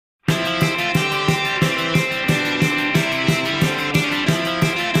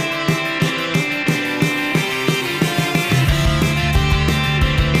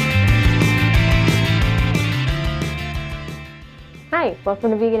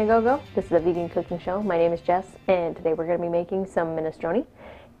welcome to Vegan A Go Go. This is a vegan cooking show. My name is Jess, and today we're going to be making some minestrone.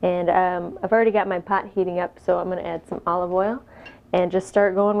 And I've already got my pot heating up, so I'm going to add some olive oil and just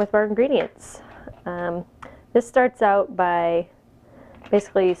start going with our ingredients. This starts out by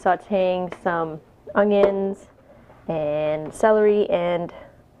basically sauteing some onions and celery and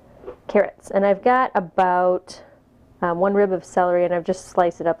carrots. And I've got about 1 rib of celery, and I've just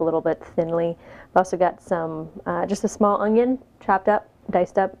sliced it up a little bit thinly. I've also got some, just a small onion chopped up,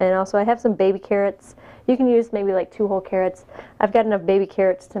 diced up, and also I have some baby carrots. You can use maybe like 2 whole carrots. I've got enough baby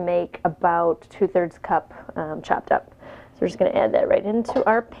carrots to make about 2/3 cup chopped up. So we're just going to add that right into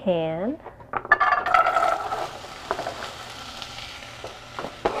our pan.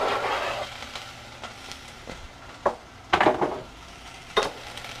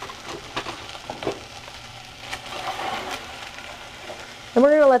 And we're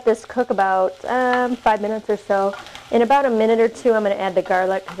going to let this cook about 5 minutes or so. In about a minute or two, I'm going to add the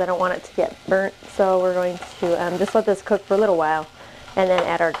garlic because I don't want it to get burnt. So we're going to just let this cook for a little while and then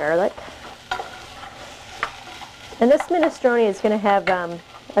add our garlic. And this minestrone is going to have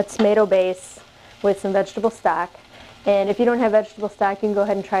a tomato base with some vegetable stock. And if you don't have vegetable stock, you can go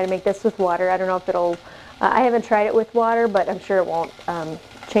ahead and try to make this with water. I don't know if it'll, I haven't tried it with water, but I'm sure it won't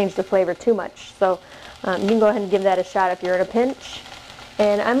change the flavor too much. So you can go ahead and give that a shot if you're in a pinch.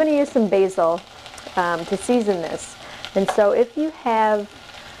 And I'm going to use some basil to season this. And so if you have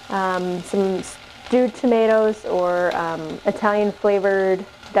some stewed tomatoes or Italian flavored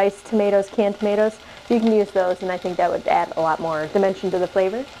diced tomatoes, canned tomatoes, you can use those, and I think that would add a lot more dimension to the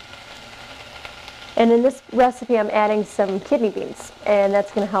flavor. And in this recipe I'm adding some kidney beans, and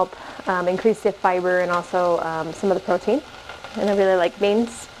that's going to help increase the fiber and also some of the protein. And I really like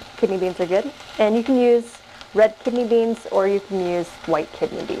beans. Kidney beans are good. And you can use red kidney beans or you can use white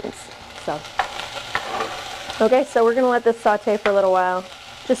kidney beans. Okay, so we're going to let this saute for a little while.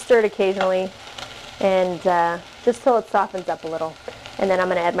 Just stir it occasionally and just till it softens up a little. And then I'm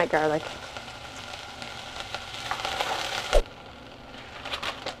going to add my garlic.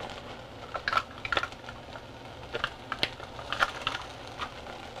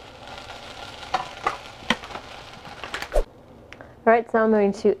 Alright, so I'm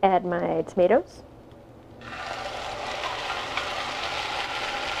going to add my tomatoes.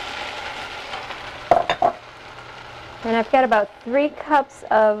 And I've got about 3 cups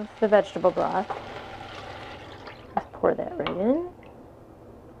of the vegetable broth. Just pour that right in.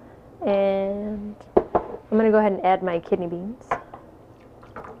 And I'm going to go ahead and add my kidney beans.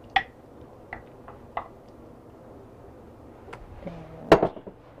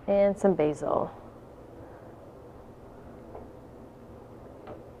 And some basil.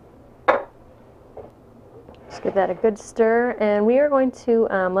 Just give that a good stir. And we are going to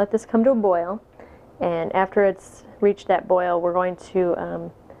let this come to a boil. And after it's reached that boil, we're going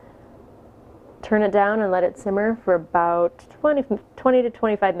to turn it down and let it simmer for about 20 to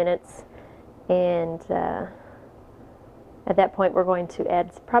 25 minutes. And at that point, we're going to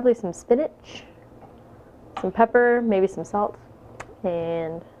add probably some spinach, some pepper, maybe some salt,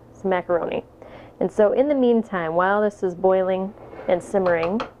 and some macaroni. And so in the meantime, while this is boiling and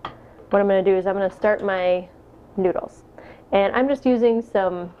simmering, what I'm going to do is I'm going to start my noodles. And I'm just using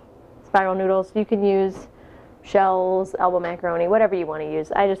some spiral noodles. You can use shells, elbow macaroni, whatever you want to use.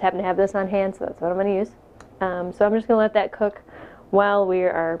 I just happen to have this on hand, so that's what I'm going to use. So I'm just going to let that cook while we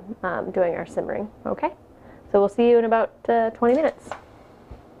are doing our simmering. Okay? So we'll see you in about 20 minutes.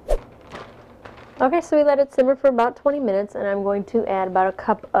 Okay, so we let it simmer for about 20 minutes, and I'm going to add about a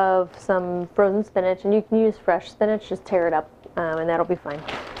cup of some frozen spinach, and you can use fresh spinach, just tear it up, and that'll be fine.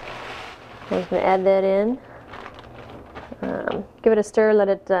 I'm just going to add that in. Give it a stir, let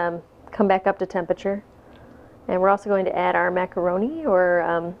it come back up to temperature. And we're also going to add our macaroni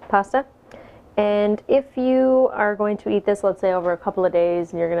or pasta. And if you are going to eat this, let's say over a couple of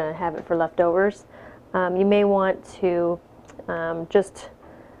days, and you're going to have it for leftovers, you may want to just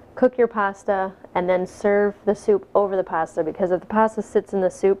cook your pasta and then serve the soup over the pasta, because if the pasta sits in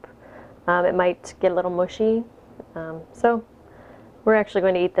the soup, it might get a little mushy. So we're actually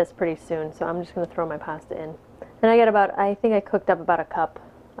going to eat this pretty soon, so I'm just going to throw my pasta in. And I got about, I think I cooked up about a cup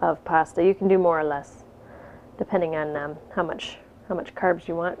of pasta. You can do more or less, depending on how much carbs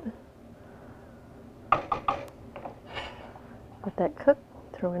you want. Let that cook.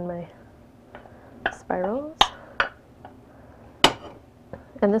 Throw in my spirals.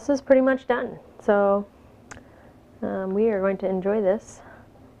 And this is pretty much done. So we are going to enjoy this,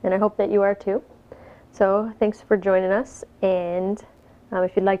 and I hope that you are too. So thanks for joining us, and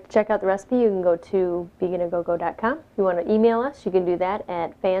if you'd like to check out the recipe, you can go to veganagogo.com. If you want to email us, you can do that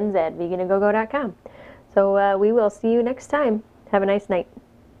at fans@veganagogo.com. So we will see you next time. Have a nice night.